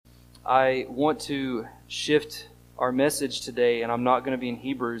I want to shift our message today, and I'm not going to be in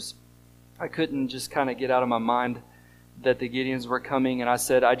Hebrews. I couldn't just kind of get out of my mind that the Gideons were coming, and I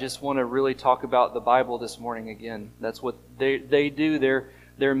said, I just want to really talk about the Bible this morning again. That's what they do.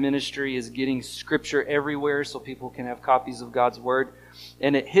 Their ministry is getting Scripture everywhere so people can have copies of God's Word.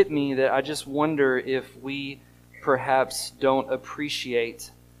 And it hit me that I just wonder if we perhaps don't appreciate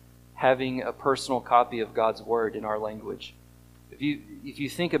having a personal copy of God's Word in our language. If you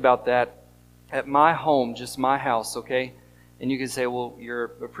think about that, at my home, just my house, okay? And you can say, well, you're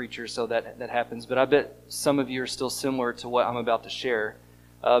a preacher, so that happens. But I bet some of you are still similar to what I'm about to share.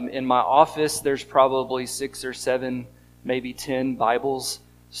 In my office, there's probably 6 or 7, maybe 10 Bibles,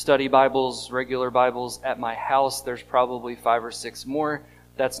 study Bibles, regular Bibles. At my house, there's probably 5 or 6 more.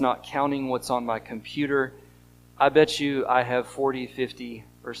 That's not counting what's on my computer. I bet you I have 40, 50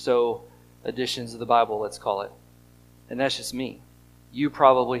 or so editions of the Bible, let's call it. And that's just me. You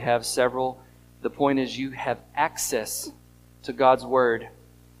probably have several. The point is you have access to God's Word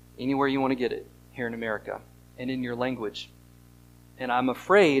anywhere you want to get it here in America and in your language. And I'm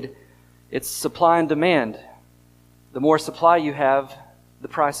afraid it's supply and demand. The more supply you have, the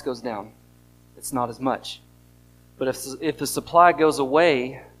price goes down. It's not as much. But if the supply goes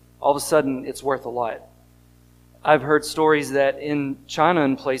away, all of a sudden it's worth a lot. I've heard stories that in China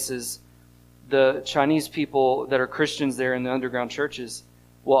and places, the Chinese people that are Christians there in the underground churches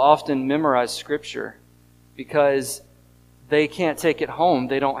will often memorize Scripture because they can't take it home.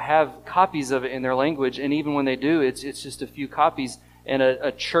 They don't have copies of it in their language, and even when they do, it's just a few copies. And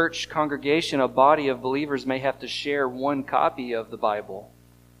a church congregation, a body of believers may have to share one copy of the Bible.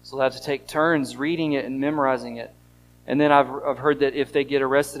 So they'll have to take turns reading it and memorizing it. And then I've heard that if they get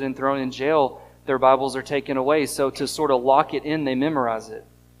arrested and thrown in jail, their Bibles are taken away. So to sort of lock it in, they memorize it.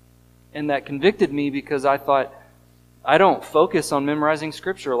 And that convicted me because I thought, I don't focus on memorizing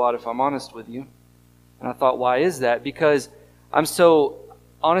Scripture a lot, if I'm honest with you. And I thought, why is that? Because I'm so,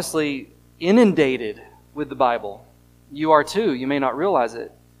 honestly, inundated with the Bible. You are too. You may not realize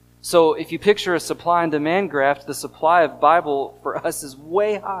it. So if you picture a supply and demand graph, the supply of Bible for us is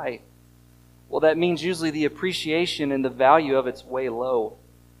way high. Well, that means usually the appreciation and the value of it's way low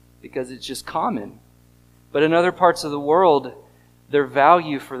because it's just common. But in other parts of the world, their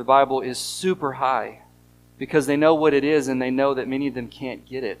value for the Bible is super high because they know what it is and they know that many of them can't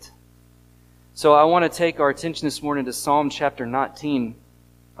get it. So I want to take our attention this morning to Psalm chapter 19.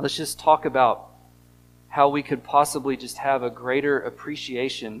 Let's just talk about how we could possibly just have a greater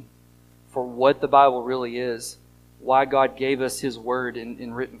appreciation for what the Bible really is, why God gave us His Word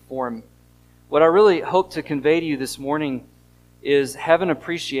in written form. What I really hope to convey to you this morning is have an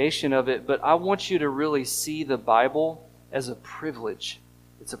appreciation of it, but I want you to really see the Bible as a privilege.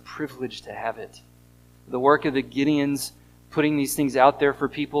 It's a privilege to have it. The work of the Gideons, putting these things out there for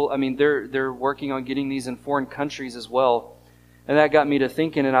people, I mean, they're working on getting these in foreign countries as well. And that got me to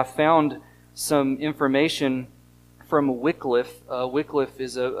thinking, and I found some information from Wycliffe. Wycliffe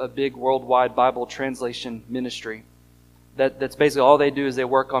is a big worldwide Bible translation ministry. That's basically all they do is they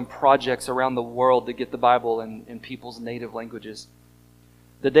work on projects around the world to get the Bible in people's native languages.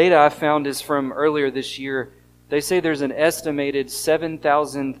 The data I found is from earlier this year. They say there's an estimated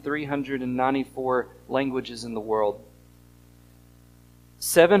 7,394 languages in the world.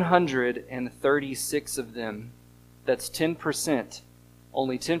 736 of them, that's 10%,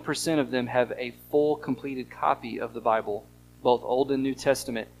 only 10% of them have a full completed copy of the Bible, both Old and New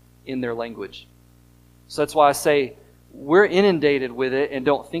Testament, in their language. So that's why I say we're inundated with it and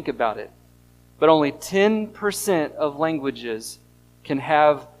don't think about it. But only 10% of languages can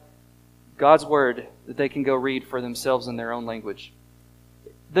have God's Word that they can go read for themselves in their own language.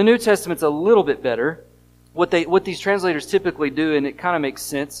 The New Testament's a little bit better. What these translators typically do, and it kind of makes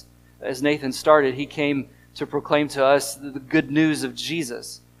sense, as Nathan started, he came to proclaim to us the good news of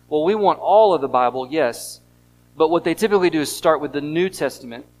Jesus. Well, we want all of the Bible, yes, but what they typically do is start with the New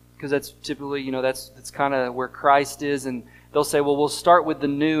Testament, because that's typically, that's kind of where Christ is, and they'll say, well, we'll start with the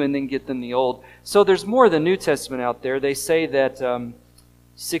New and then get them the Old. So there's more of the New Testament out there. They say that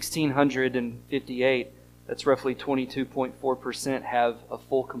 1,658, that's roughly 22.4%, have a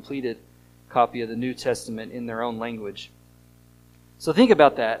full completed copy of the New Testament in their own language. So think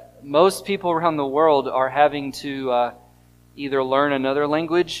about that. Most people around the world are having to either learn another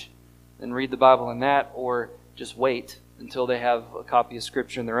language and read the Bible in that, or just wait until they have a copy of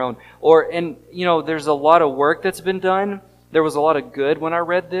Scripture in their own. There's a lot of work that's been done. There was a lot of good when I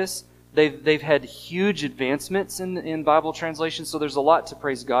read this. They've had huge advancements in Bible translation, so there's a lot to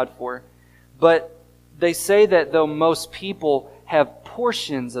praise God for. But they say that though most people have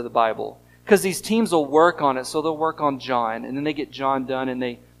portions of the Bible, because these teams will work on it, so they'll work on John, and then they get John done, and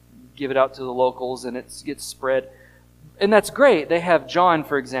they give it out to the locals and it gets spread. And that's great. They have John,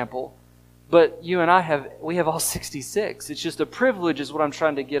 for example. But you and we have all 66. It's just a privilege is what I'm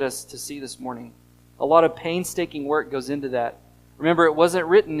trying to get us to see this morning. A lot of painstaking work goes into that. Remember, it wasn't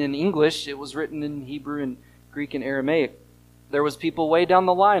written in English. It was written in Hebrew and Greek and Aramaic. There was people way down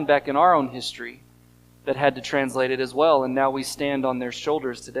the line back in our own history that had to translate it as well, and now we stand on their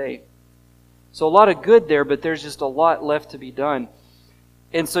shoulders today. So a lot of good there, but there's just a lot left to be done.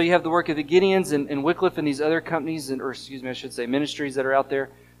 And so you have the work of the Gideons and Wycliffe and these other companies, ministries that are out there.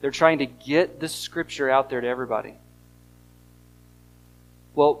 They're trying to get the Scripture out there to everybody.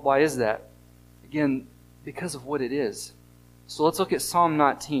 Well, why is that? Again, because of what it is. So let's look at Psalm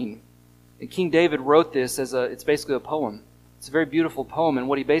 19. And King David wrote this it's basically a poem. It's a very beautiful poem, and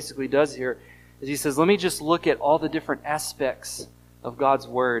what he basically does here is he says, let me just look at all the different aspects of God's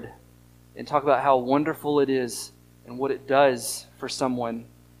Word and talk about how wonderful it is and what it does for someone.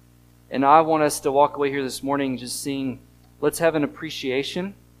 And I want us to walk away here this morning just seeing, let's have an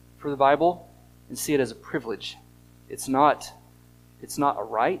appreciation for the Bible and see it as a privilege. It's not a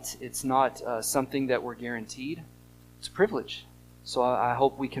right. It's not something that we're guaranteed. It's a privilege. So I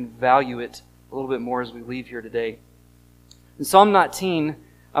hope we can value it a little bit more as we leave here today. In Psalm 19,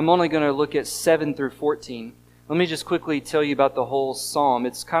 I'm only going to look at 7 through 14. Let me just quickly tell you about the whole psalm.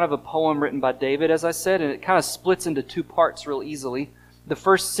 It's kind of a poem written by David, as I said, and it kind of splits into two parts real easily. The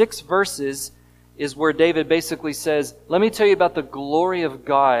first 6 verses is where David basically says, let me tell you about the glory of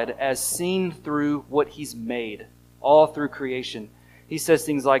God as seen through what He's made, all through creation. He says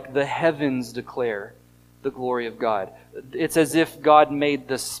things like, the heavens declare the glory of God. It's as if God made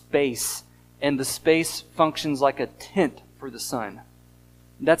the space, and the space functions like a tent for the sun.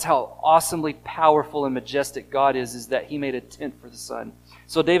 That's how awesomely powerful and majestic God is that He made a tent for the sun.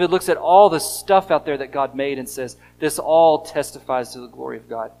 So David looks at all the stuff out there that God made and says, this all testifies to the glory of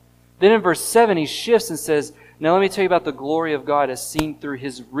God. Then in verse 7, he shifts and says, now let me tell you about the glory of God as seen through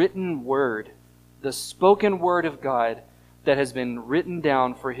His written word, the spoken word of God that has been written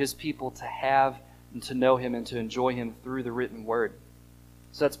down for His people to have and to know Him and to enjoy Him through the written word.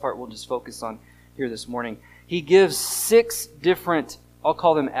 So that's the part we'll just focus on here this morning. He gives 6 different, I'll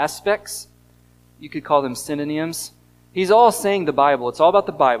call them aspects. You could call them synonyms. He's all saying the Bible. It's all about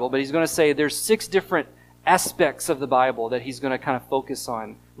the Bible, but he's going to say there's 6 different aspects of the Bible that he's going to kind of focus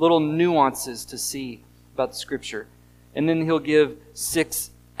on, little nuances to see about the Scripture. And then he'll give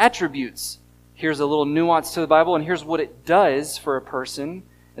 6 attributes. Here's a little nuance to the Bible, and here's what it does for a person.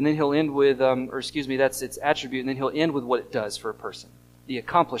 And then he'll end with, that's its attribute, and then he'll end with what it does for a person. The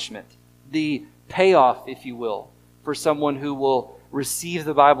accomplishment, the payoff, if you will, for someone who will receive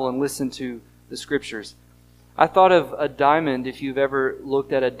the Bible and listen to the Scriptures. I thought of a diamond, if you've ever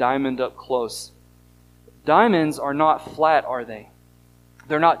looked at a diamond up close. Diamonds are not flat, are they?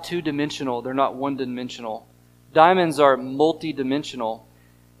 They're not two-dimensional. They're not one-dimensional. Diamonds are multi-dimensional.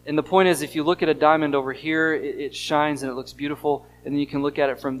 And the point is, if you look at a diamond over here, it shines and it looks beautiful. And then you can look at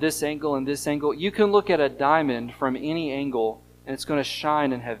it from this angle and this angle. You can look at a diamond from any angle, and it's going to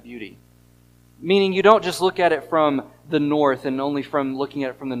shine and have beauty. Meaning you don't just look at it from the north, and only from looking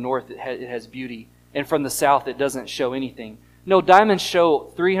at it from the north it has beauty. And from the south it doesn't show anything. No, diamonds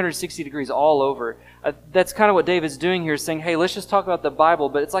show 360 degrees all over. That's kind of what David's doing here, saying, hey, let's just talk about the Bible,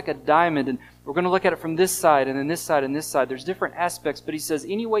 but it's like a diamond, and we're going to look at it from this side, and then this side, and this side. There's different aspects, but he says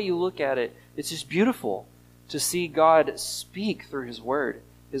any way you look at it, it's just beautiful to see God speak through His Word,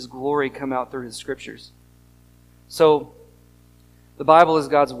 His glory come out through His Scriptures. So, the Bible is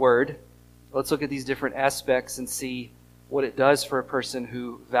God's Word. Let's look at these different aspects and see what it does for a person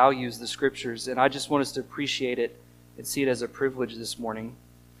who values the Scriptures. And I just want us to appreciate it and see it as a privilege this morning.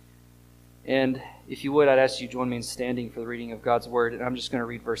 And if you would, I'd ask you to join me in standing for the reading of God's Word. And I'm just going to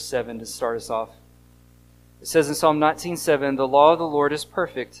read verse 7 to start us off. It says in Psalm 19:7, the law of the Lord is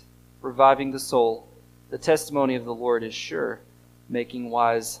perfect, reviving the soul. The testimony of the Lord is sure, making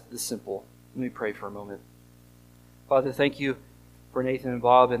wise the simple. Let me pray for a moment. Father, thank you for Nathan and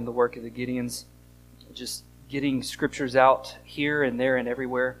Bob and the work of the Gideons, just getting Scriptures out here and there and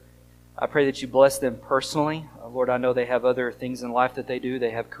everywhere. I pray that you bless them personally. Lord, I know they have other things in life that they do.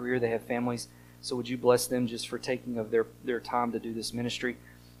 They have career, they have families. So would you bless them just for taking of their time to do this ministry.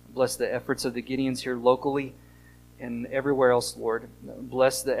 Bless the efforts of the Gideons here locally and everywhere else, Lord.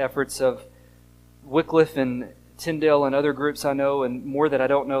 Bless the efforts of Wycliffe and Tyndale and other groups I know, and more that I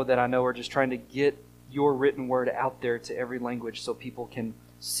don't know that I know, are just trying to get your written word out there to every language so people can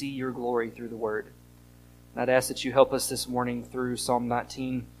see your glory through the word. And I'd ask that you help us this morning through Psalm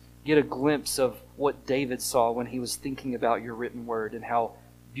 19, get a glimpse of what David saw when he was thinking about your written word and how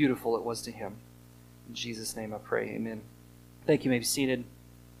beautiful it was to him. In Jesus' name I pray, amen. Thank you. You may be seated.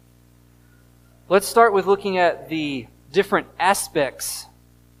 Let's start with looking at the different aspects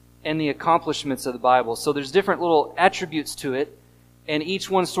and the accomplishments of the Bible. So there's different little attributes to it, and each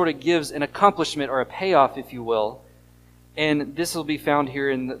one sort of gives an accomplishment or a payoff, if you will. And this will be found here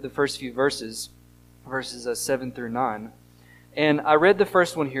in the first few verses 7 through 9. And I read the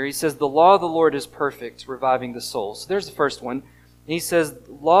first one here. He says, the law of the Lord is perfect, reviving the soul. So there's the first one. And he says,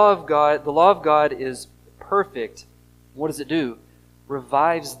 the law of God is perfect. What does it do?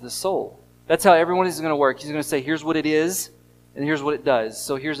 Revives the soul. That's how everyone is going to work. He's going to say, here's what it is, and here's what it does.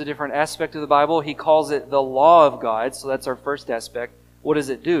 So here's a different aspect of the Bible. He calls it the law of God. So that's our first aspect. What does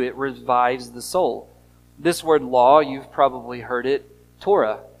it do? It revives the soul. This word law, you've probably heard it,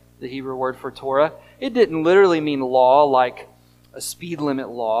 Torah, the Hebrew word for Torah. It didn't literally mean law like a speed limit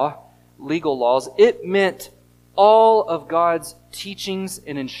law, legal laws. It meant all of God's teachings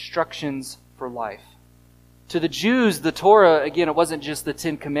and instructions for life. To the Jews, the Torah, again, it wasn't just the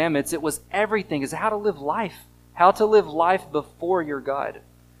 10 Commandments. It was everything. It's how to live life. How to live life before your God.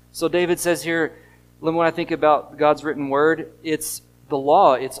 So David says here, when I think about God's written word, it's the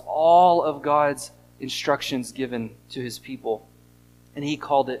law. It's all of God's instructions given to His people. And He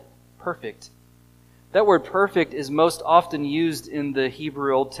called it perfect. That word perfect is most often used in the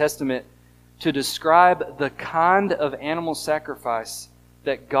Hebrew Old Testament to describe the kind of animal sacrifice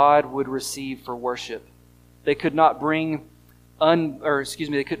that God would receive for worship. They could not bring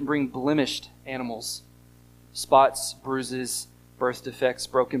they couldn't bring blemished animals. Spots, bruises, birth defects,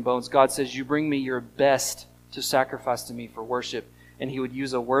 broken bones. God says, you bring me your best to sacrifice to me for worship. And He would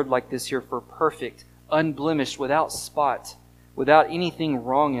use a word like this here for perfect, unblemished, without spot, without anything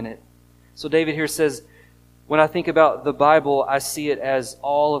wrong in it. So David here says, when I think about the Bible, I see it as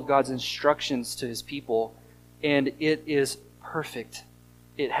all of God's instructions to His people, and it is perfect.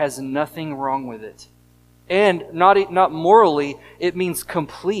 It has nothing wrong with it. And not morally, it means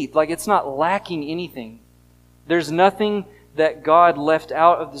complete. Like it's not lacking anything. There's nothing that God left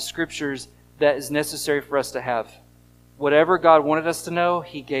out of the Scriptures that is necessary for us to have. Whatever God wanted us to know,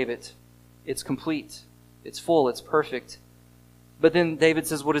 He gave it. It's complete. It's full. It's perfect. But then David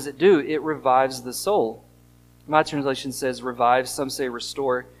says, what does it do? It revives the soul. My translation says revive. Some say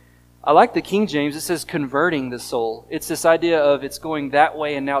restore. I like the King James. It says converting the soul. It's this idea of it's going that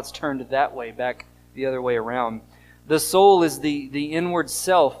way and now it's turned that way, back the other way around. The soul is the inward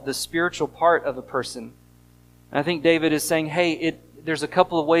self, the spiritual part of a person. And I think David is saying, hey, there's a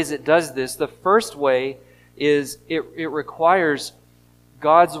couple of ways it does this. The first way is it requires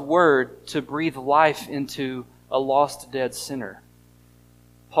God's Word to breathe life into a lost, dead sinner.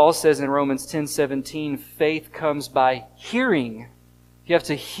 Paul says in Romans 10:17, faith comes by hearing. You have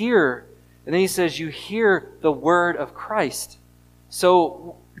to hear. And then he says you hear the Word of Christ.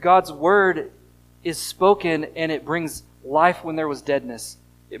 So God's Word is spoken and it brings life when there was deadness.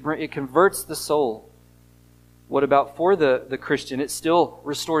 It converts the soul. What about for the Christian? It still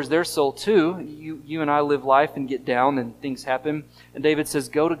restores their soul too. You and I live life and get down and things happen. And David says,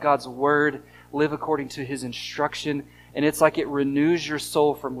 go to God's Word, live according to His instruction. And it's like it renews your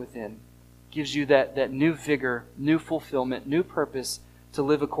soul from within. Gives you that new vigor, new fulfillment, new purpose to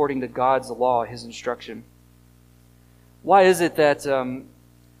live according to God's law, His instruction. Why is it that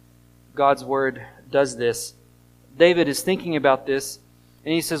God's Word does this? David is thinking about this,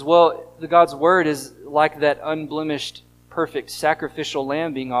 and he says, well, God's Word is like that unblemished, perfect sacrificial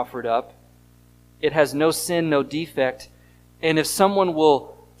lamb being offered up. It has no sin, no defect. And if someone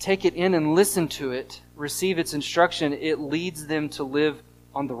will take it in and listen to it, receive its instruction, it leads them to live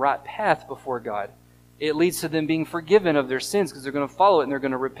on the right path before God. It leads to them being forgiven of their sins because they're going to follow it and they're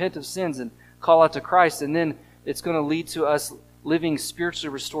going to repent of sins and call out to Christ. And then it's going to lead to us living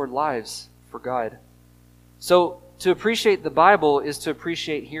spiritually restored lives for God. So to appreciate the Bible is to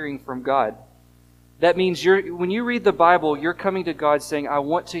appreciate hearing from God. That means when you read the Bible, you're coming to God saying, I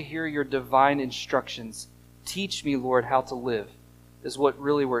want to hear your divine instructions. Teach me, Lord, how to live. Is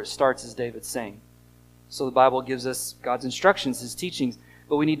where it starts, as David's saying. So the Bible gives us God's instructions, His teachings,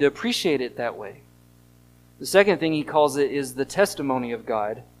 but we need to appreciate it that way. The second thing he calls it is the testimony of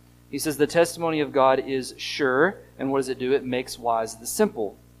God. He says the testimony of God is sure, and what does it do? It makes wise the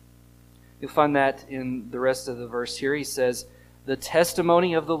simple. You'll find that in the rest of the verse here. He says, the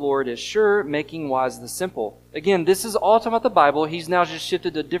testimony of the Lord is sure, making wise the simple. Again, this is all talking about the Bible. He's now just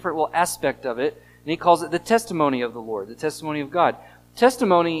shifted to a different little aspect of it, and he calls it the testimony of the Lord, the testimony of God.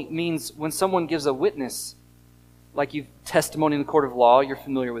 Testimony means when someone gives a witness, like you've testimony in the court of law, you're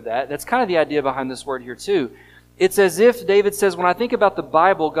familiar with that. That's kind of the idea behind this word here too. It's as if David says, when I think about the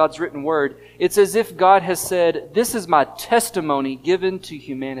Bible, God's written word, it's as if God has said, this is my testimony given to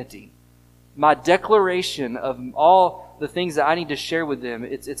humanity. My declaration of all the things that I need to share with them.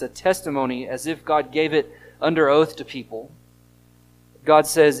 It's a testimony as if God gave it under oath to people. God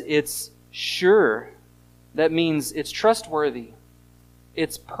says it's sure. That means it's trustworthy.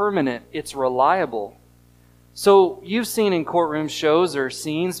 It's permanent. It's reliable. So you've seen in courtroom shows or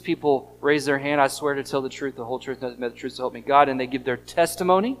scenes, people raise their hand, I swear to tell the truth, the whole truth, nothing but the truth, so help me God, and they give their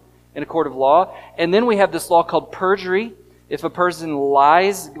testimony in a court of law. And then we have this law called perjury. If a person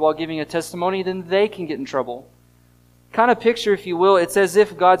lies while giving a testimony, then they can get in trouble. Kind of picture, if you will, it's as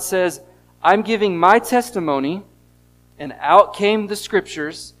if God says, I'm giving my testimony, and out came the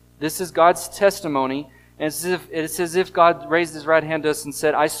Scriptures. This is God's testimony. And it's as if God raised His right hand to us and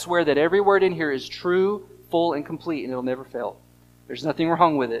said, I swear that every word in here is true, full, and complete, and it'll never fail. There's nothing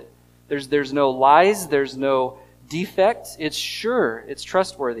wrong with it. There's no lies. There's no defect. It's sure. It's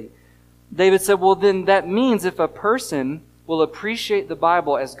trustworthy. David said, well, then that means if a person will appreciate the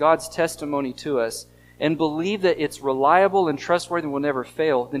Bible as God's testimony to us and believe that it's reliable and trustworthy and will never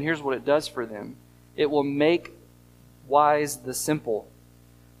fail, then here's what it does for them. It will make wise the simple.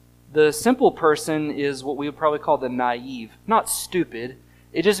 The simple person is what we would probably call the naive. Not stupid.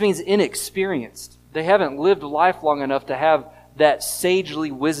 It just means inexperienced. They haven't lived life long enough to have that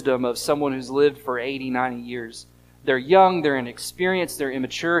sagely wisdom of someone who's lived for 80, 90 years. They're young, they're inexperienced, they're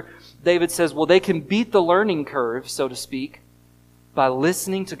immature. David says, well, they can beat the learning curve, so to speak, by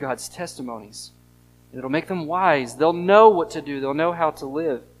listening to God's testimonies. It'll make them wise. They'll know what to do. They'll know how to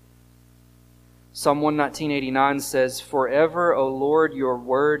live. Psalm 119:89 says, forever, O Lord, your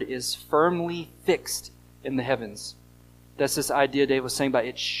word is firmly fixed in the heavens. That's this idea David was saying about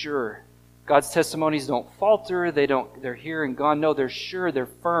it's sure. God's testimonies don't falter. They're here and gone. No, they're sure. They're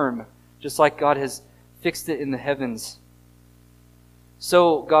firm. Just like God has fixed it in the heavens.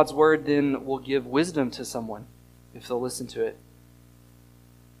 So God's word then will give wisdom to someone if they'll listen to it.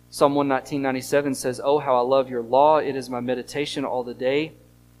 Psalm 119:97 says, oh, how I love your law. It is my meditation all the day.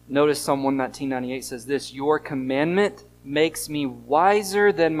 Notice Psalm 119:98 says this, your commandment makes me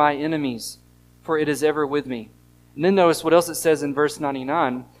wiser than my enemies, for it is ever with me. And then notice what else it says in verse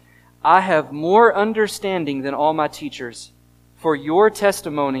 99. I have more understanding than all my teachers, for your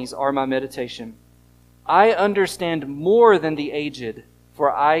testimonies are my meditation. I understand more than the aged,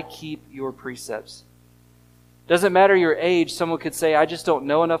 for I keep your precepts. Doesn't matter your age. Someone could say, I just don't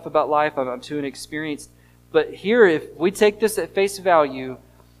know enough about life. I'm too inexperienced. But here, if we take this at face value,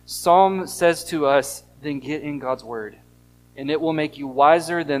 Psalm says to us, then get in God's Word. And it will make you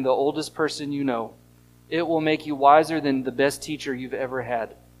wiser than the oldest person you know. It will make you wiser than the best teacher you've ever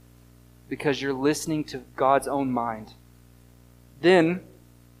had. Because you're listening to God's own mind. Then,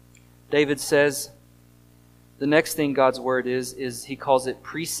 David says, the next thing God's Word is he calls it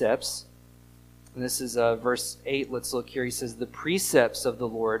precepts. And this is verse 8. Let's look here. He says, the precepts of the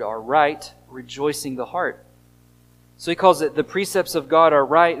Lord are right, rejoicing the heart. So he calls it the precepts of God are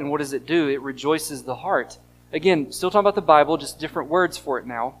right, and what does it do? It rejoices the heart. Again, still talking about the Bible, just different words for it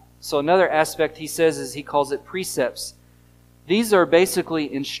now. So another aspect he says is he calls it precepts. These are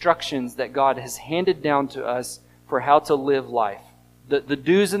basically instructions that God has handed down to us for how to live life. The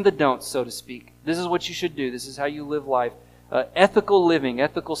do's and the don'ts, so to speak. This is what you should do. This is how you live life. Ethical living,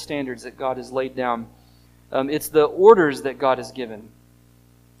 ethical standards that God has laid down. It's the orders that God has given.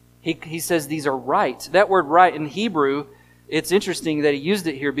 He says these are right. That word right in Hebrew, it's interesting that he used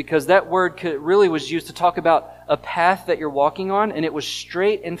it here because that word really was used to talk about a path that you're walking on, and it was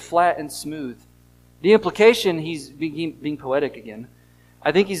straight and flat and smooth. The implication, he's being poetic again.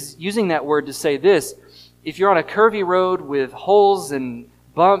 I think he's using that word to say this. If you're on a curvy road with holes and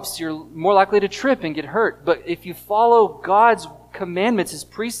bumps, you're more likely to trip and get hurt. But if you follow God's commandments, His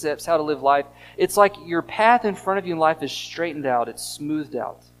precepts, how to live life, it's like your path in front of you in life is straightened out. It's smoothed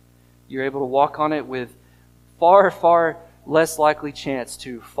out. You're able to walk on it with far, far less likely chance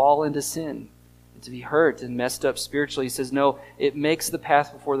to fall into sin, and to be hurt and messed up spiritually. He says, no, it makes the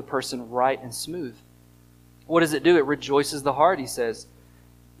path before the person right and smooth. What does it do? It rejoices the heart, he says.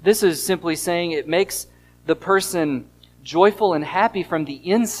 This is simply saying it makes the person joyful and happy from the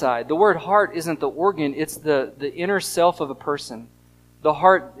inside. The word heart isn't the organ, it's the inner self of a person. The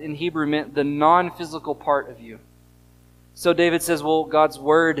heart in Hebrew meant the non-physical part of you. So David says, well, God's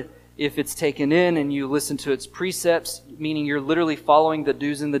word, if it's taken in and you listen to its precepts, meaning you're literally following the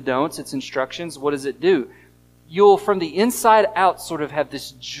do's and the don'ts, its instructions, what does it do? You'll, from the inside out, sort of have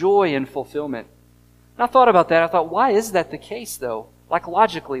this joy and fulfillment. And I thought about that. I thought, why is that the case, though? Like,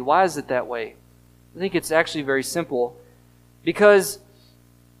 logically, why is it that way? I think it's actually very simple. Because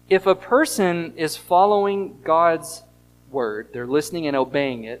if a person is following God's word, they're listening and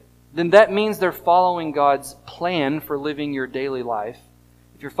obeying it, then that means they're following God's plan for living your daily life.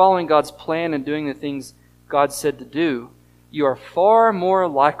 If you're following God's plan and doing the things God said to do, you are far more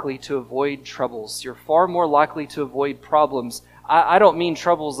likely to avoid troubles. You're far more likely to avoid problems. I don't mean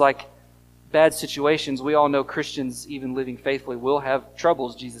troubles like bad situations. We all know Christians, even living faithfully, will have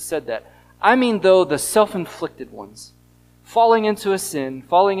troubles. Jesus said that. I mean, though, the self-inflicted ones. Falling into a sin,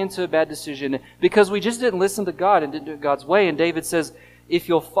 falling into a bad decision, because we just didn't listen to God and didn't do it God's way. And David says, if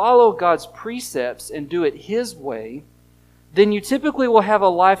you'll follow God's precepts and do it His way, then you typically will have a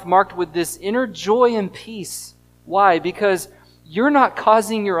life marked with this inner joy and peace. Why? Because you're not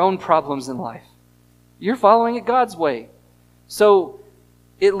causing your own problems in life. You're following it God's way. So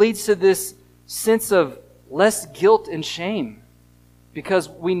it leads to this sense of less guilt and shame, because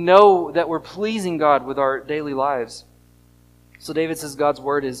we know that we're pleasing God with our daily lives. So David says God's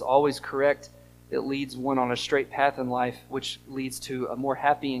word is always correct. It leads one on a straight path in life, which leads to a more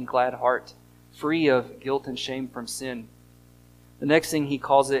happy and glad heart, free of guilt and shame from sin. The next thing he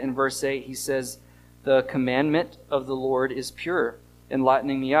calls it in verse 8, he says, the commandment of the Lord is pure,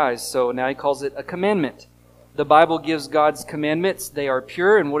 enlightening the eyes. So now he calls it a commandment. The Bible gives God's commandments. They are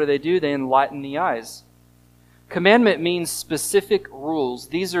pure, and what do? They enlighten the eyes. Commandment means specific rules.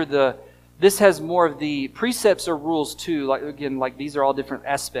 This has more of the precepts or rules too. Like these are all different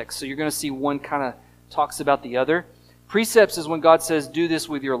aspects. So you're going to see one kind of talks about the other. Precepts is when God says, do this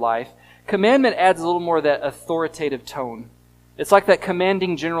with your life. Commandment adds a little more of that authoritative tone. It's like that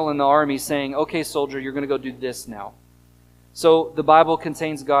commanding general in the army saying, okay, soldier, you're going to go do this now. So the Bible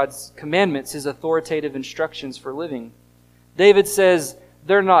contains God's commandments, His authoritative instructions for living. David says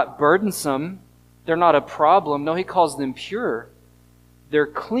they're not burdensome. They're not a problem. No, he calls them pure. They're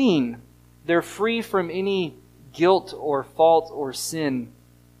clean. They're free from any guilt or fault or sin.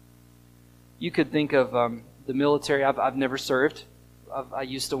 You could think of the military. I've never served. I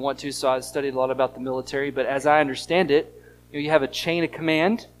used to want to, so I studied a lot about the military. But as I understand it, you have a chain of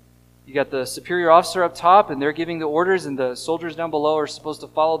command. You got the superior officer up top, and they're giving the orders, and the soldiers down below are supposed to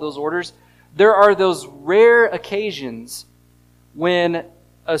follow those orders. There are those rare occasions when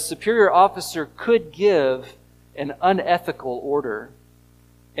a superior officer could give an unethical order.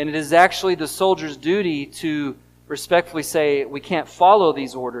 And it is actually the soldier's duty to respectfully say, we can't follow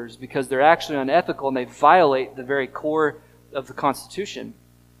these orders because they're actually unethical and they violate the very core of the Constitution.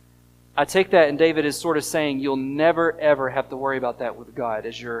 I take that, and David is sort of saying you'll never ever have to worry about that with God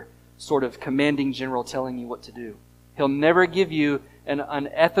as your sort of commanding general telling you what to do. He'll never give you an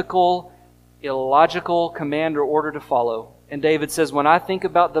unethical, illogical command or order to follow. And David says, when I think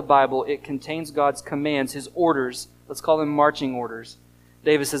about the Bible, it contains God's commands, His orders. Let's call them marching orders.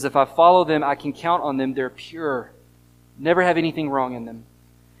 David says, if I follow them, I can count on them. They're pure. Never have anything wrong in them.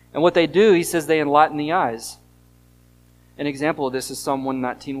 And what they do, he says, they enlighten the eyes. An example of this is Psalm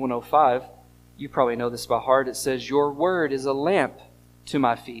 119, 105. You probably know this by heart. It says, your word is a lamp to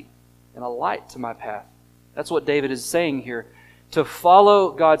my feet and a light to my path. That's what David is saying here. To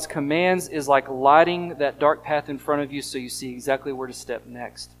follow God's commands is like lighting that dark path in front of you so you see exactly where to step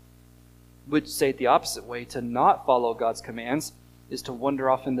next. Would say it the opposite way. To not follow God's commands is to wander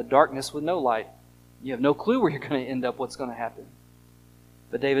off in the darkness with no light. You have no clue where you're going to end up, what's going to happen.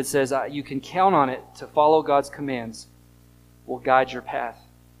 But David says you can count on it. To follow God's commands will guide your path.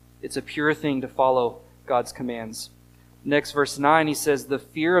 It's a pure thing to follow God's commands. Next, verse 9, he says, the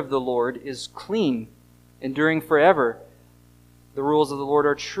fear of the Lord is clean, enduring forever. The rules of the Lord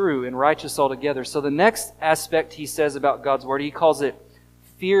are true and righteous altogether. So the next aspect he says about God's word, he calls it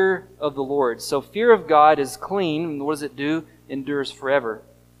fear of the Lord. So fear of God is clean. And what does it do? Endures forever.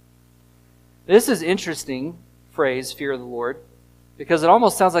 This is interesting phrase, fear of the Lord, because it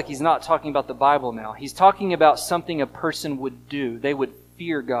almost sounds like he's not talking about the Bible now. He's talking about something a person would do. They would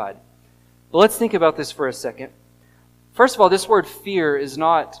fear God. But let's think about this for a second. First of all, this word fear is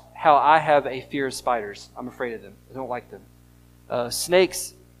not how I have a fear of spiders. I'm afraid of them. I don't like them.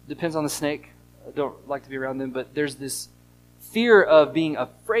 Snakes, depends on the snake. I don't like to be around them, but there's this fear of being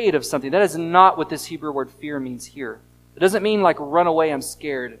afraid of something. That is not what this Hebrew word fear means here. It doesn't mean like run away, I'm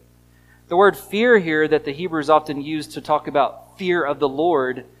scared. The word fear here that the Hebrews often use to talk about fear of the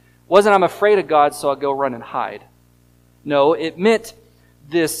Lord wasn't I'm afraid of God, so I'll go run and hide. No, it meant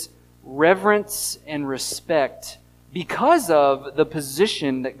this reverence and respect because of the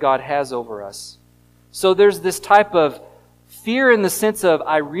position that God has over us. So there's this type of fear in the sense of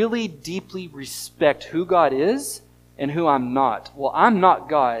I really deeply respect who God is and who I'm not. Well, I'm not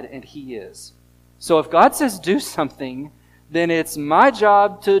God and He is. So if God says do something, then it's my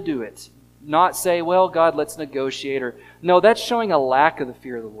job to do it. Not say, well, God, let's negotiate. Or no, that's showing a lack of the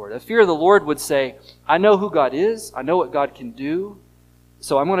fear of the Lord. The fear of the Lord would say, I know who God is. I know what God can do.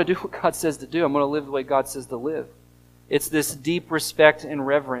 So I'm going to do what God says to do. I'm going to live the way God says to live. It's this deep respect and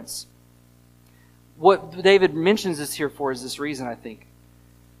reverence. what David mentions this here for is this reason, I think.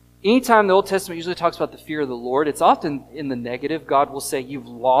 Anytime the Old Testament usually talks about the fear of the Lord, it's often in the negative. God will say, you've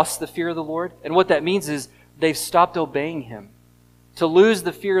lost the fear of the Lord. And what that means is they've stopped obeying Him. To lose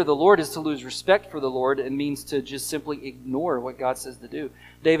the fear of the Lord is to lose respect for the Lord and means to just simply ignore what God says to do.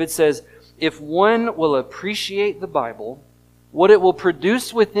 David says, if one will appreciate the Bible, what it will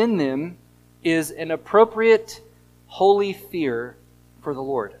produce within them is an appropriate, holy fear for the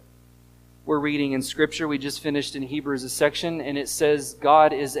Lord. We're reading in Scripture, we just finished in Hebrews a section, and it says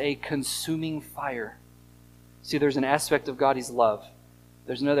God is a consuming fire. See, there's an aspect of God, He's love.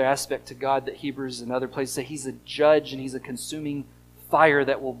 There's another aspect to God that Hebrews and other places say He's a judge and He's a consuming fire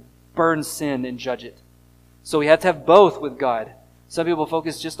that will burn sin and judge it. So we have to have both with God. Some people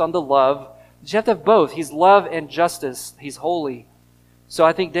focus just on the love, but you have to have both. He's love and justice. He's holy. So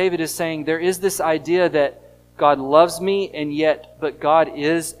I think David is saying there is this idea that God loves me, but God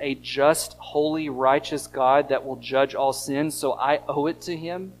is a just, holy, righteous God that will judge all sins, so I owe it to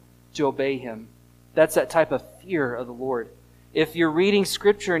Him to obey Him. That's that type of fear of the Lord. If you're reading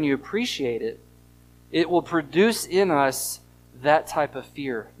Scripture and you appreciate it, it will produce in us that type of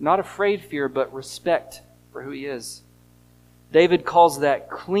fear. Not afraid fear, but respect for who He is. David calls that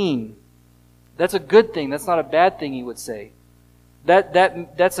clean. That's a good thing. That's not a bad thing, he would say.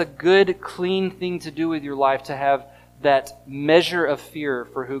 That's a good, clean thing to do with your life, to have that measure of fear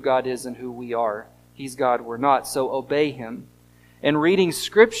for who God is and who we are. He's God, we're not, so obey Him. And reading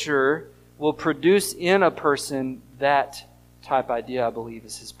Scripture will produce in a person that type idea, I believe,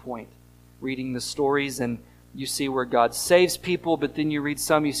 is his point. Reading the stories, and you see where God saves people, but then you read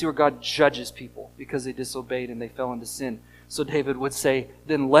some, you see where God judges people because they disobeyed and they fell into sin. So David would say,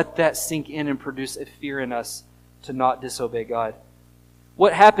 then let that sink in and produce a fear in us to not disobey God.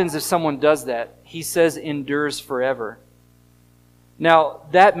 What happens if someone does that? He says endures forever. Now,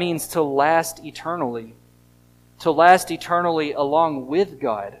 that means to last eternally. To last eternally along with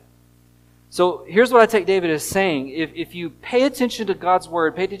God. So here's what I take David as saying. If you pay attention to God's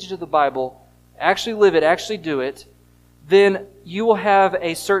Word, pay attention to the Bible, actually live it, actually do it, then you will have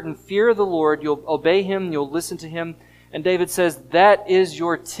a certain fear of the Lord. You'll obey Him, you'll listen to Him. And David says that is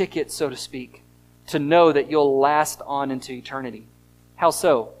your ticket, so to speak, to know that you'll last on into eternity. How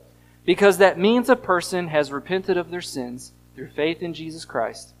so? Because that means a person has repented of their sins through faith in Jesus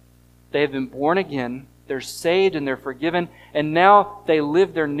Christ. They have been born again, they're saved and they're forgiven, and now they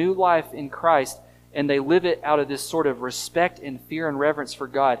live their new life in Christ, and they live it out of this sort of respect and fear and reverence for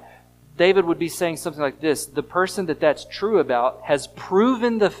God. David would be saying something like this: the person that's true about has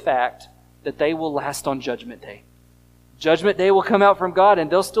proven the fact that they will last on Judgment Day. Judgment Day will come out from God and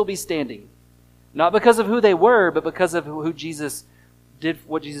they'll still be standing. Not because of who they were, but because of who Jesus did,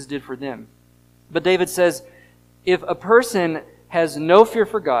 what Jesus did for them. But David says, if a person has no fear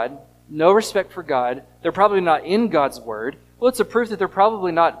for God, no respect for God, they're probably not in God's Word, well, it's a proof that they're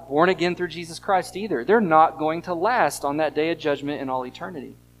probably not born again through Jesus Christ either. They're not going to last on that day of judgment in all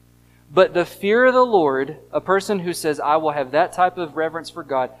eternity. But the fear of the Lord, a person who says, I will have that type of reverence for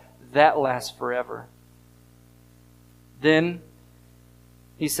God, that lasts forever. Then,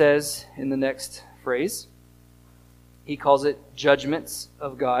 he says in the next phrase, he calls it judgments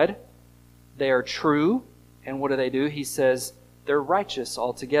of God. They are true. And what do? He says they're righteous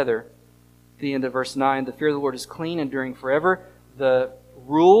altogether. At the end of verse 9, the fear of the Lord is clean, enduring forever. The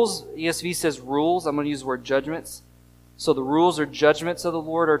rules, ESV says rules. I'm going to use the word judgments. So the rules or judgments of the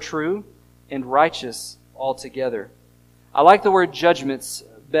Lord are true and righteous altogether. I like the word judgments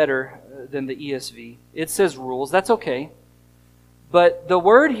better than the ESV. It says rules. That's okay. But the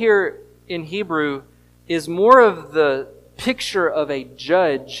word here in Hebrew is more of the picture of a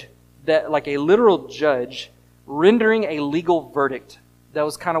judge, that like a literal judge, rendering a legal verdict. That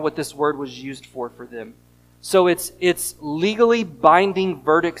was kind of what this word was used for them. So it's legally binding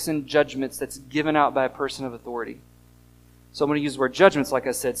verdicts and judgments that's given out by a person of authority. So I'm going to use the word judgments, like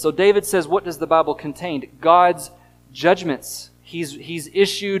I said. So David says, what does the Bible contain? God's judgments. He's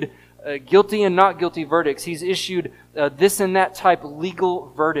issued guilty and not guilty verdicts. He's issued this and that type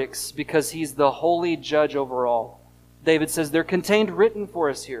legal verdicts because He's the holy judge over all. David says they're contained written for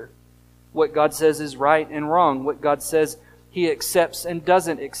us here. What God says is right and wrong. What God says He accepts and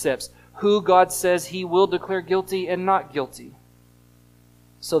doesn't accept. Who God says He will declare guilty and not guilty.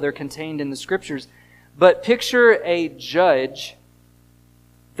 So they're contained in the Scriptures. But picture a judge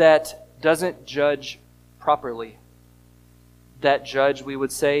that doesn't judge properly. That judge, we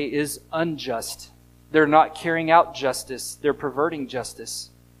would say, is unjust. They're not carrying out justice. They're perverting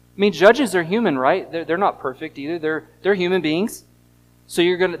justice. I mean, judges are human, right? They're not perfect either. They're human beings. So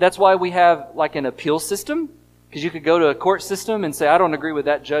that's why we have like an appeal system. Because you could go to a court system and say, I don't agree with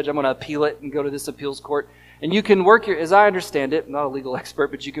that judge, I'm going to appeal it and go to this appeals court. And you can work as I understand it, I'm not a legal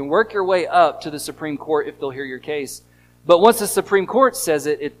expert, but you can work your way up to the Supreme Court if they'll hear your case. But once the Supreme Court says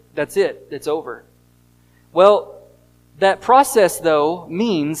that's it. It's over. Well, that process, though,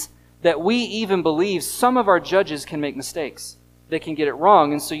 means that we even believe some of our judges can make mistakes. They can get it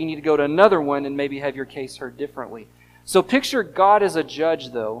wrong, and so you need to go to another one and maybe have your case heard differently. So picture God as a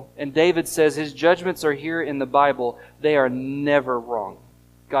judge, though, and David says his judgments are here in the Bible. They are never wrong.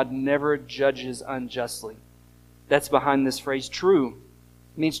 God never judges unjustly. That's behind this phrase, true.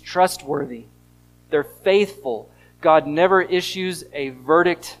 It means trustworthy. They're faithful. God never issues a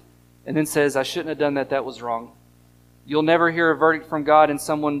verdict and then says, I shouldn't have done that, that was wrong. You'll never hear a verdict from God and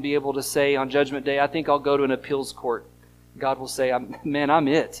someone be able to say on Judgment Day, I think I'll go to an appeals court. God will say, I'm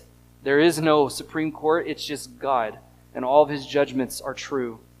it. There is no Supreme Court, it's just God. And all of his judgments are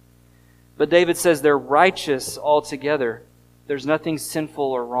true. But David says they're righteous altogether. There's nothing sinful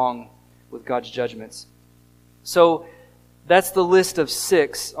or wrong with God's judgments. So that's the list of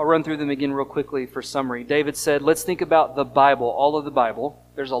 6. I'll run through them again real quickly for summary. David said, let's think about the Bible, all of the Bible.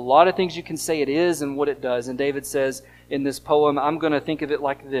 There's a lot of things you can say it is and what it does. And David says in this poem, I'm going to think of it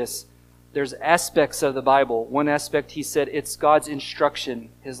like this. There's aspects of the Bible. One aspect, he said, it's God's instruction,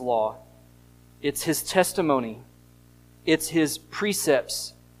 his law. It's his testimony. It's his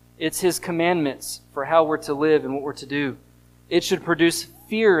precepts. It's his commandments for how we're to live and what we're to do. It should produce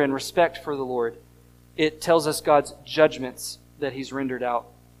fear and respect for the Lord. It tells us God's judgments that he's rendered out.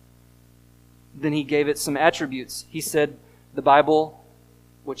 Then he gave it some attributes. He said the Bible,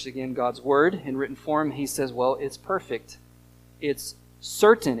 which again, God's word in written form, he says, well, it's perfect. It's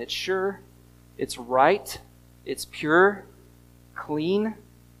certain. It's sure. It's right. It's pure, clean,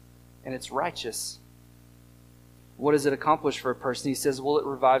 and it's righteous. What does it accomplish for a person? He says, well, it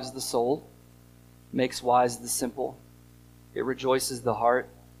revives the soul, makes wise the simple. It rejoices the heart.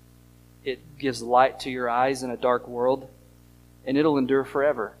 It gives light to your eyes in a dark world, and it'll endure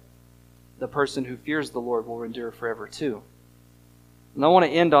forever. The person who fears the Lord will endure forever too. And I want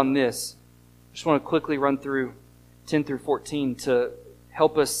to end on this. I just want to quickly run through 10 through 14 to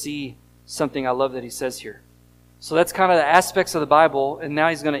help us see something I love that he says here. So that's kind of the aspects of the Bible, and now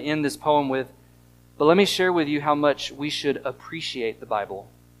he's going to end this poem with, but let me share with you how much we should appreciate the Bible.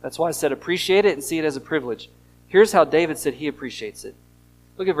 That's why I said appreciate it and see it as a privilege. Here's how David said he appreciates it.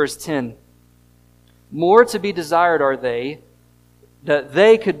 Look at verse 10. More to be desired are they, that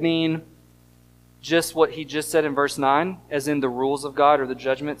they could mean just what he just said in verse 9, as in the rules of God or the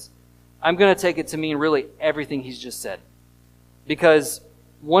judgments. I'm going to take it to mean really everything he's just said. Because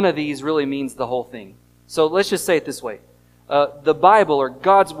one of these really means the whole thing. So let's just say it this way. The Bible or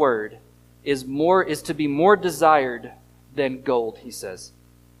God's Word is to be more desired than gold, he says.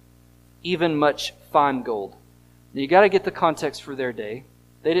 Even much fine gold. Now you got to get the context for their day.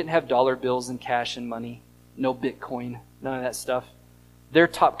 They didn't have dollar bills and cash and money. No Bitcoin. None of that stuff. Their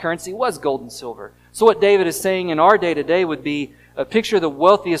top currency was gold and silver. So what David is saying in our day to day would be a picture of the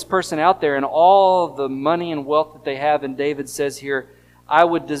wealthiest person out there and all the money and wealth that they have. And David says here, I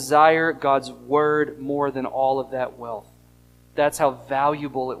would desire God's word more than all of that wealth. That's how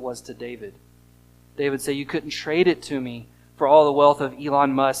valuable it was to David. David would say, you couldn't trade it to me for all the wealth of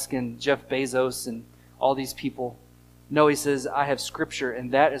Elon Musk and Jeff Bezos and all these people. No, he says, I have Scripture,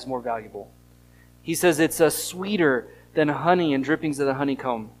 and that is more valuable. He says it's sweeter than honey and drippings of the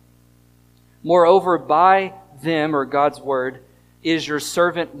honeycomb. Moreover, by them, or God's word, is your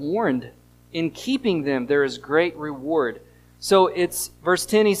servant warned. In keeping them, there is great reward. So it's, verse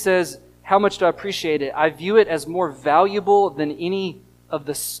 10, he says, how much do I appreciate it? I view it as more valuable than any of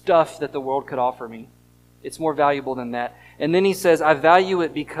the stuff that the world could offer me. It's more valuable than that. And then he says, I value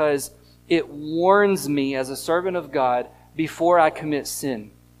it because it warns me as a servant of God before I commit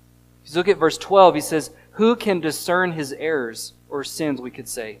sin. If you look at verse 12, he says, who can discern his errors or sins, we could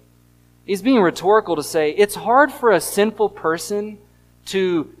say. He's being rhetorical to say it's hard for a sinful person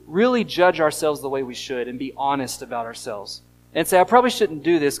to really judge ourselves the way we should and be honest about ourselves. And say, I probably shouldn't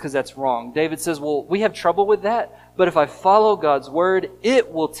do this because that's wrong. David says, well, we have trouble with that, but if I follow God's word,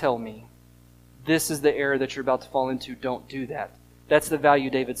 it will tell me this is the error that you're about to fall into. Don't do that. That's the value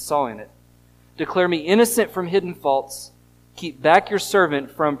David saw in it. Declare me innocent from hidden faults. Keep back your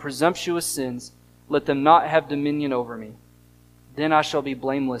servant from presumptuous sins. Let them not have dominion over me. Then I shall be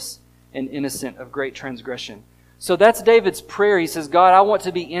blameless and innocent of great transgression. So that's David's prayer. He says, God, I want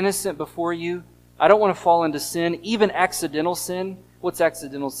to be innocent before you. I don't want to fall into sin, even accidental sin. What's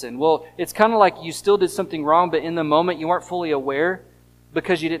accidental sin? Well, it's kind of like you still did something wrong, but in the moment you weren't fully aware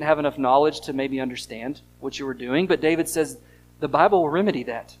because you didn't have enough knowledge to maybe understand what you were doing. But David says the Bible will remedy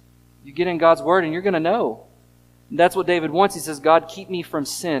that. You get in God's word and you're going to know. That's what David wants. He says, God, keep me from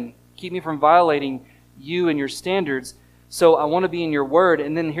sin. Keep me from violating you and your standards. So I want to be in your word.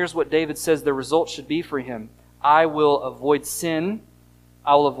 And then here's what David says the result should be for him. I will avoid sin.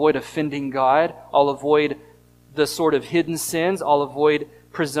 I will avoid offending God. I'll avoid the sort of hidden sins. I'll avoid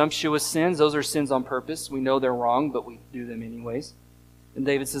presumptuous sins. Those are sins on purpose. We know they're wrong, but we do them anyways. And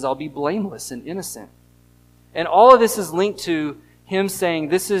David says, I'll be blameless and innocent. And all of this is linked to him saying,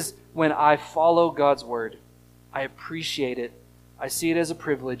 this is when I follow God's word. I appreciate it. I see it as a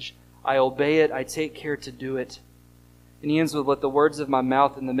privilege. I obey it. I take care to do it. And he ends with, let the words of my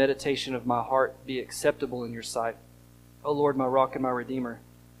mouth and the meditation of my heart be acceptable in your sight. O Lord, my rock and my redeemer.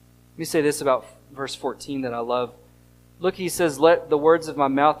 Let me say this about verse 14 that I love. Look, he says, let the words of my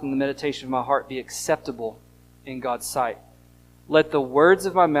mouth and the meditation of my heart be acceptable in God's sight. Let the words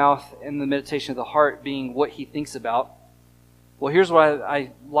of my mouth and the meditation of the heart being what he thinks about. Well, here's why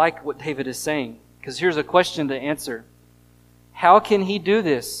I like what David is saying, because here's a question to answer. How can he do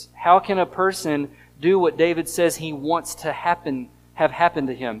this? How can a person do what David says he wants to have happen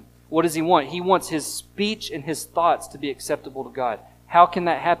to him? What does he want? He wants his speech and his thoughts to be acceptable to God. How can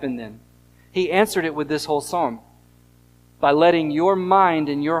that happen then? He answered it with this whole psalm. By letting your mind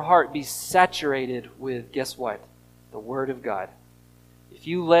and your heart be saturated with, guess what? The Word of God. If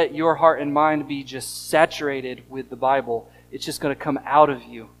you let your heart and mind be just saturated with the Bible, it's just going to come out of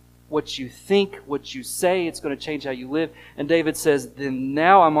you. What you think, what you say, it's going to change how you live. And David says, then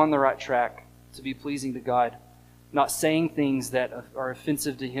now I'm on the right track to be pleasing to God. Not saying things that are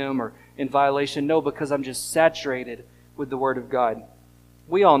offensive to Him or in violation. No, because I'm just saturated with the Word of God.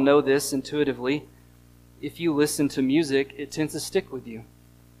 We all know this intuitively. If you listen to music, it tends to stick with you.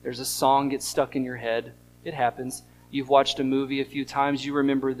 There's a song gets stuck in your head. It happens. You've watched a movie a few times. You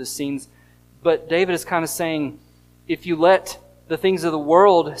remember the scenes. But David is kind of saying, if you let the things of the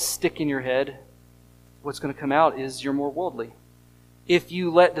world stick in your head, what's going to come out is you're more worldly. If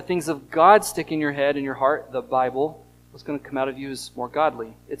you let the things of God stick in your head and your heart, the Bible, what's going to come out of you is more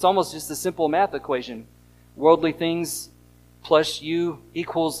godly. It's almost just a simple math equation. Worldly things plus you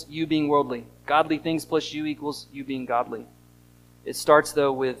equals you being worldly. Godly things plus you equals you being godly. It starts,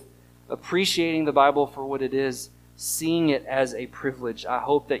 though, with appreciating the Bible for what it is, seeing it as a privilege. I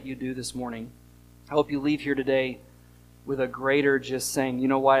hope that you do this morning. I hope you leave here today with a greater just saying, you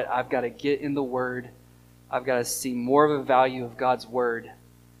know what, I've got to get in the Word. I've got to see more of a value of God's Word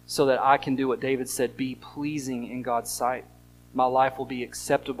so that I can do what David said, be pleasing in God's sight. My life will be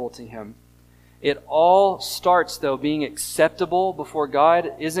acceptable to Him. It all starts, though, being acceptable before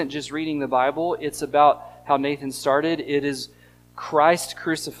God isn't just reading the Bible. It's about how Nathan started. It is Christ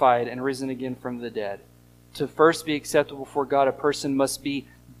crucified and risen again from the dead. To first be acceptable before God, a person must be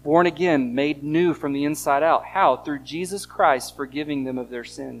born again, made new from the inside out. How? Through Jesus Christ forgiving them of their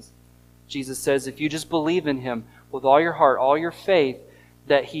sins. Jesus says if you just believe in Him with all your heart, all your faith,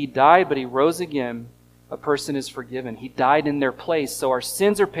 that He died but He rose again, a person is forgiven. He died in their place, so our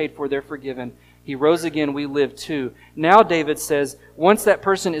sins are paid for, they're forgiven. He rose again, we live too. Now David says, once that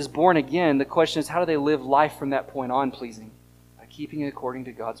person is born again, the question is, how do they live life from that point on pleasing? By keeping it according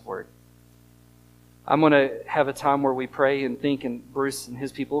to God's Word. I'm going to have a time where we pray and think, and Bruce and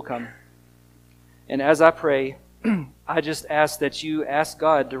his people will come. And as I pray, I just ask that you ask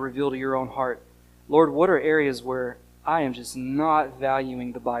God to reveal to your own heart, Lord, what are areas where I am just not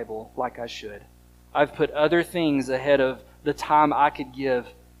valuing the Bible like I should? I've put other things ahead of the time I could give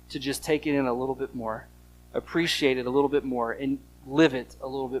to just take it in a little bit more, appreciate it a little bit more, and live it a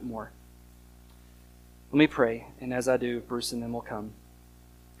little bit more. Let me pray, and as I do, Bruce and them will come.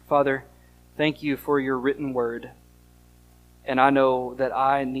 Father, thank you for your written word. And I know that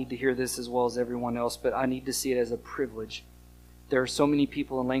I need to hear this as well as everyone else, but I need to see it as a privilege. There are so many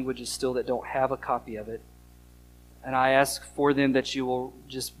people and languages still that don't have a copy of it. And I ask for them that you will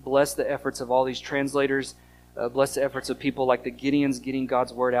just bless the efforts of all these translators, bless the efforts of people like the Gideons getting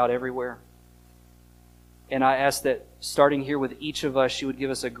God's word out everywhere. And I ask that starting here with each of us, you would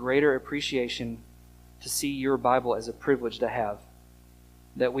give us a greater appreciation to see your Bible as a privilege to have.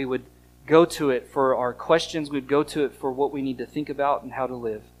 That we would go to it for our questions, we'd go to it for what we need to think about and how to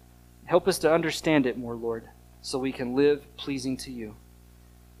live. Help us to understand it more, Lord, so we can live pleasing to you.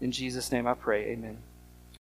 In Jesus' name I pray, amen.